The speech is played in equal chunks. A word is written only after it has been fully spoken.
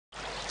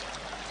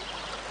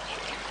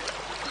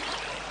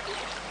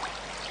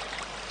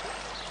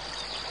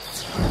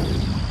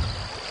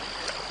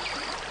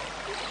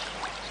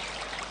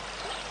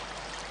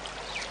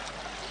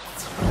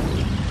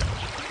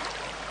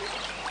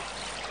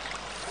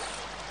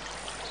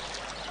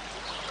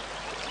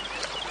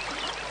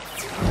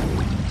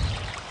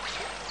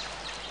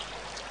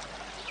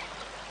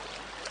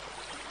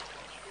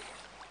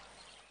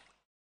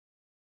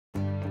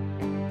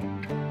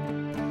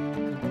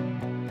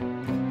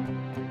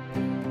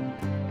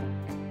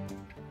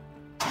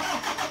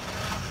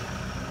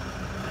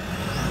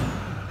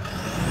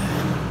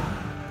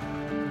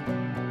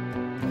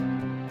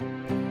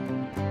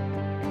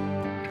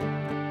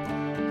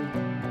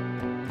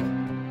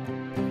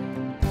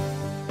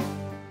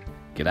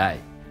G'day,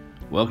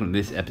 welcome to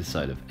this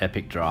episode of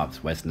Epic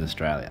Drives Western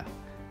Australia.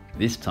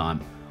 This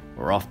time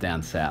we're off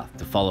down south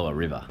to follow a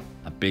river,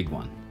 a big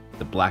one,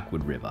 the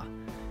Blackwood River.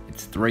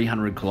 It's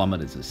 300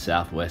 kilometres of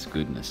southwest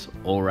goodness,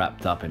 all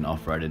wrapped up in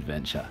off-road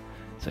adventure.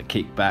 So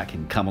kick back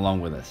and come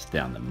along with us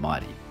down the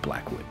mighty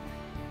Blackwood.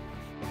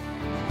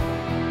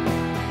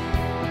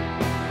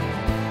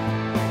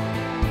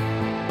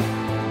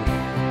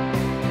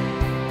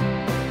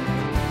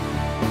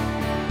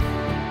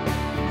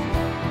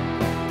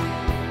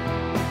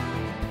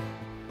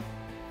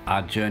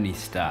 Our journey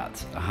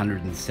starts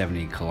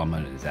 170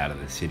 kilometres out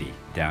of the city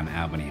down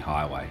Albany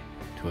Highway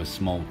to a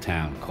small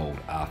town called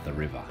Arthur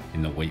River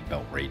in the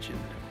Wheatbelt region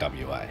of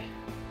WA.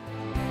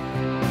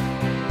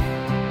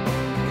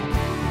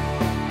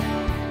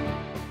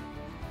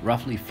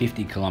 Roughly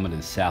 50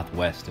 kilometres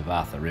southwest of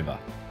Arthur River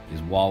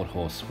is Wild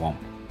Horse Swamp.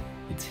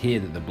 It's here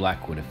that the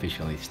Blackwood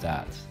officially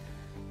starts,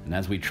 and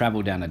as we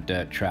travel down a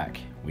dirt track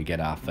we get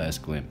our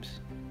first glimpse.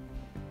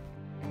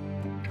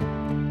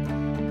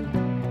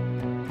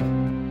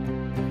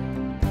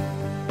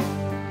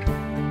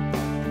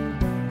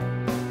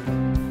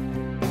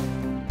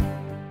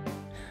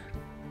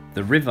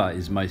 The river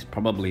is most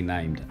probably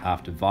named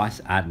after Vice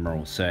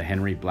Admiral Sir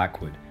Henry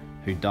Blackwood,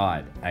 who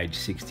died aged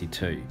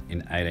 62 in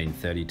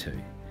 1832.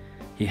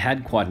 He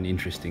had quite an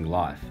interesting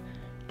life.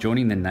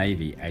 Joining the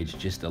Navy aged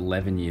just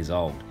 11 years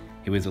old,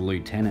 he was a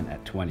lieutenant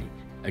at 20,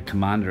 a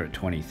commander at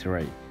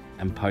 23,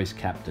 and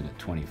post-captain at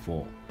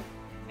 24.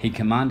 He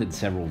commanded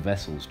several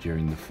vessels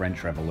during the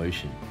French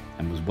Revolution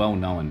and was well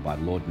known by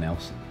Lord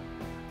Nelson.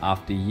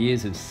 After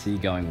years of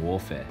seagoing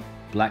warfare,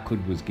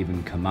 Blackwood was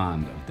given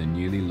command of the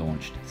newly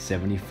launched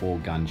 74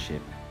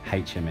 gunship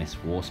HMS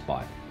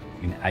Warspite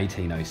in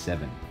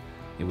 1807.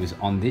 It was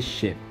on this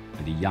ship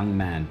that a young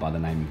man by the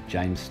name of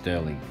James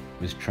Stirling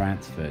was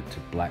transferred to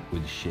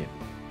Blackwood's ship.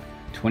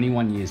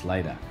 21 years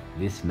later,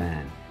 this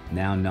man,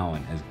 now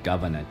known as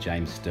Governor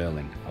James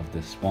Stirling of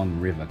the Swan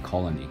River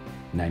Colony,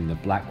 named the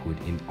Blackwood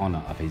in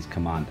honour of his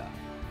commander.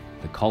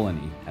 The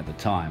colony at the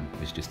time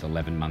was just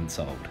 11 months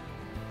old.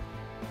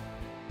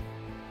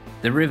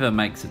 The river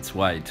makes its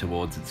way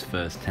towards its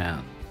first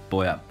town,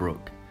 Boyup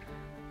Brook.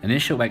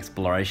 Initial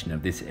exploration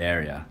of this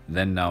area,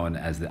 then known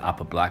as the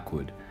Upper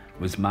Blackwood,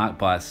 was marked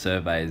by a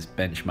surveyor's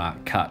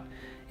benchmark cut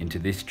into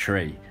this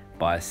tree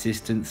by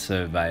Assistant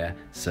Surveyor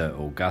Sir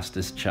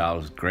Augustus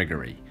Charles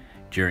Gregory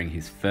during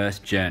his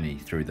first journey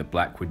through the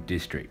Blackwood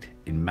district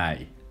in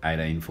May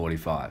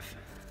 1845.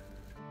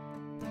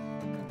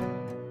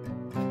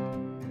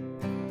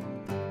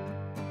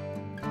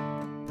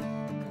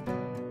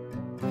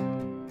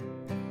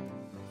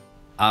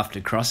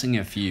 After crossing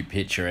a few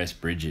picturesque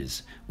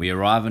bridges, we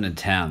arrive in a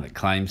town that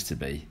claims to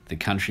be the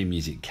country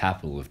music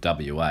capital of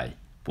WA,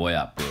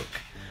 Boyup Brook.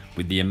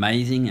 With the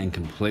amazing and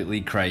completely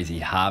crazy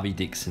Harvey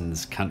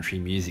Dixon's Country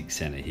Music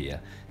Centre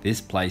here, this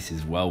place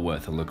is well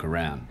worth a look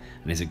around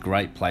and is a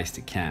great place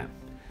to camp,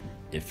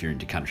 if you're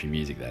into country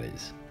music that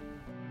is.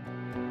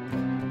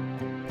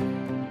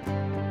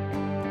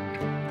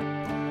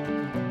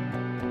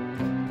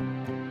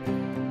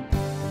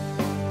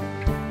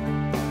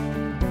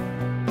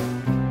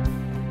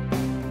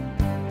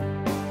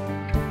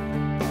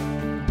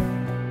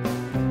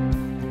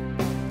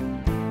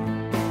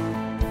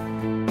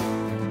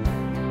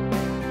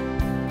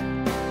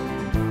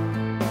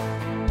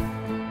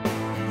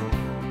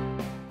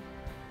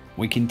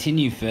 We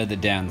continue further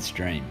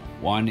downstream,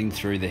 winding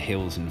through the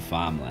hills and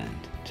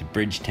farmland, to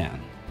Bridgetown.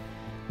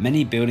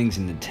 Many buildings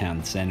in the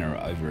town centre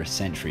are over a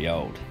century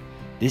old.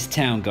 This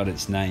town got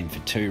its name for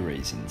two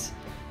reasons.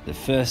 The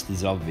first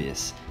is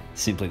obvious,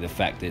 simply the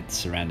fact that it's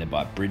surrounded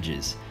by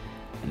bridges,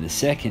 and the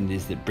second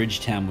is that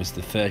Bridgetown was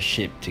the first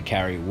ship to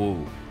carry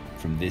wool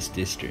from this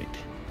district.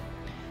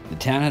 The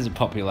town has a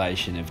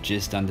population of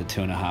just under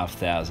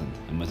 2,500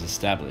 and was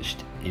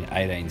established in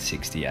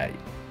 1868.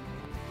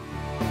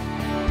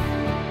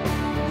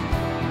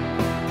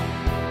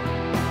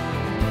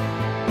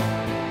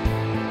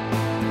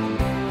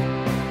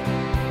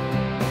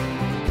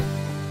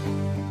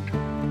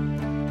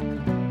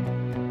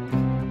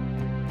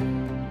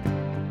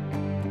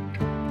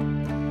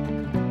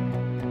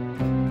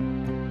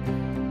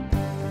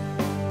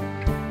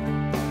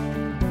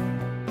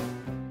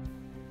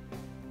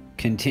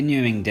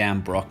 Continuing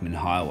down Brockman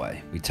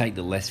Highway, we take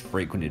the less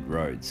frequented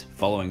roads,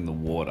 following the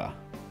water.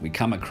 We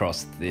come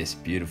across this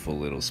beautiful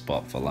little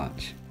spot for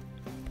lunch.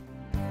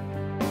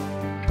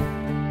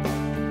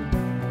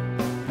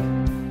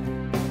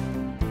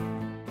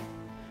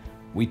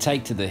 We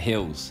take to the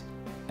hills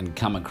and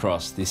come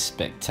across this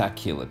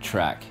spectacular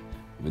track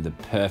with a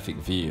perfect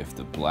view of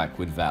the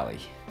Blackwood Valley.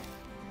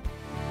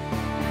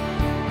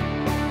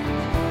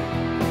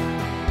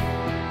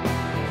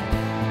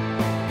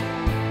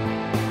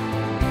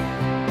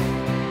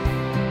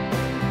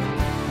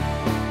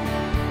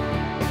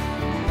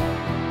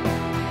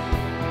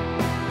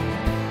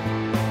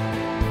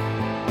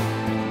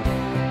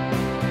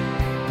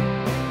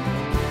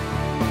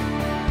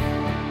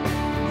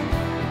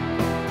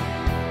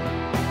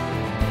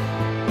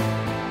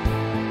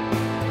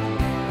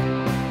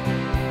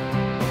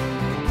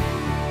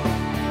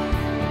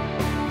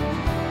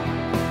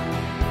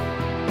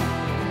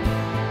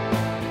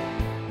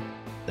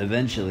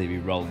 Eventually we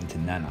roll into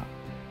Nana.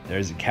 There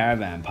is a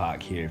caravan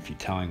park here if you're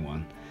towing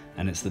one,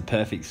 and it's the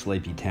perfect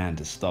sleepy town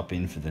to stop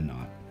in for the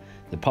night.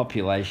 The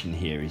population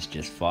here is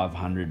just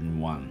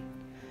 501.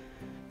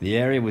 The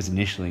area was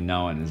initially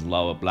known as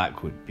Lower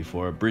Blackwood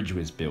before a bridge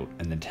was built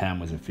and the town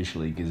was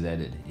officially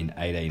gazetted in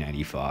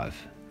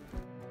 1885.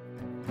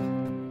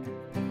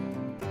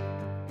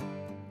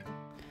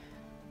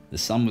 The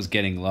sun was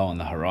getting low on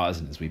the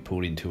horizon as we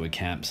pulled into a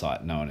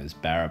campsite known as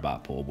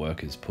Barrabup or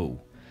Workers'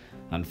 Pool.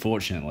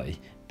 Unfortunately,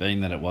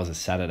 being that it was a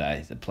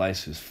Saturday, the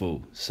place was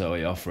full, so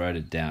we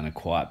off-roaded down a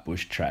quiet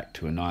bush track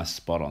to a nice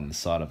spot on the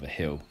side of a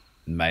hill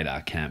and made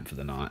our camp for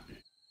the night.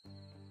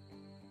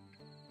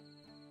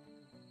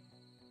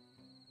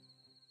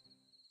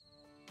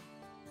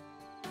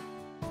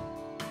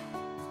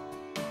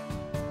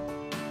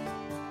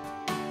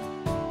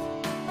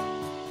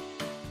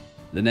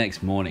 The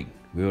next morning,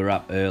 we were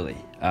up early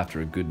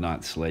after a good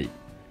night's sleep.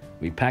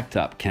 We packed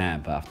up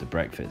camp after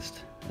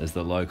breakfast, as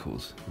the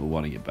locals were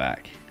wanting it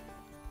back.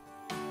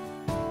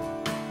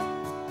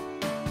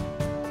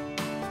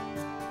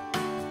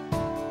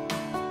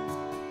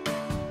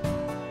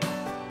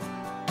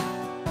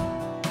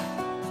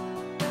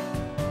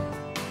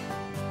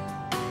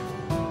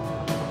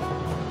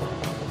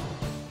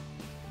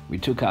 We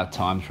took our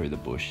time through the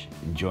bush,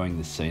 enjoying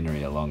the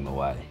scenery along the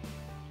way.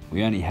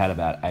 We only had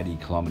about 80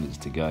 kilometres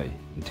to go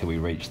until we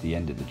reached the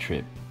end of the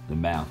trip, the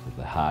mouth of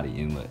the Hardy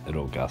Inlet at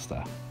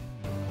Augusta.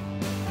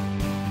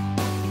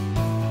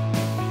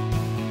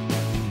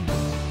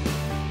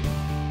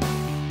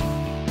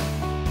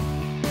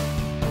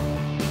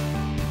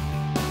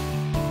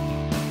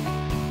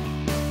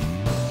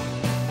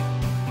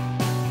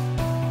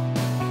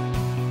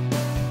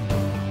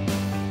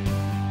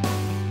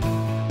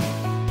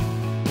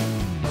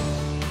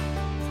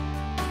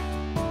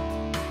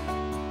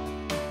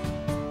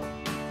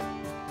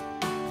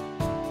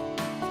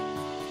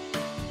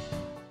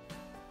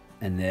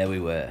 And there we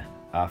were,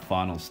 our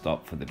final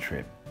stop for the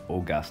trip,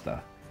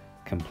 Augusta,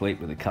 complete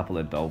with a couple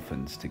of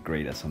dolphins to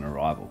greet us on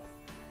arrival.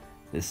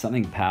 There's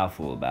something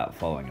powerful about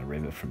following a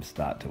river from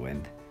start to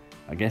end.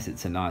 I guess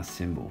it's a nice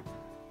symbol.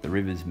 The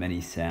river's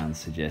many sounds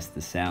suggest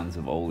the sounds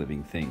of all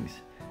living things,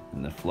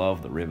 and the flow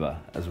of the river,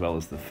 as well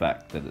as the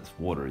fact that its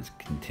water is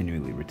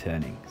continually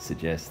returning,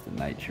 suggests the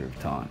nature of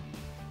time.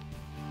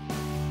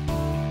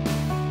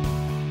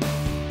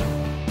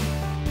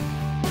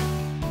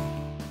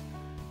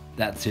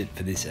 That's it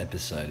for this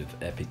episode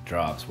of Epic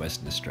Drives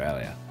Western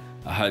Australia.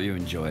 I hope you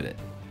enjoyed it.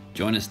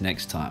 Join us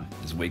next time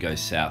as we go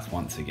south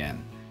once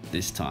again,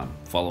 this time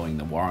following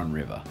the Warren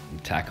River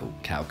and tackle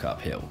Calcup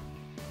Hill.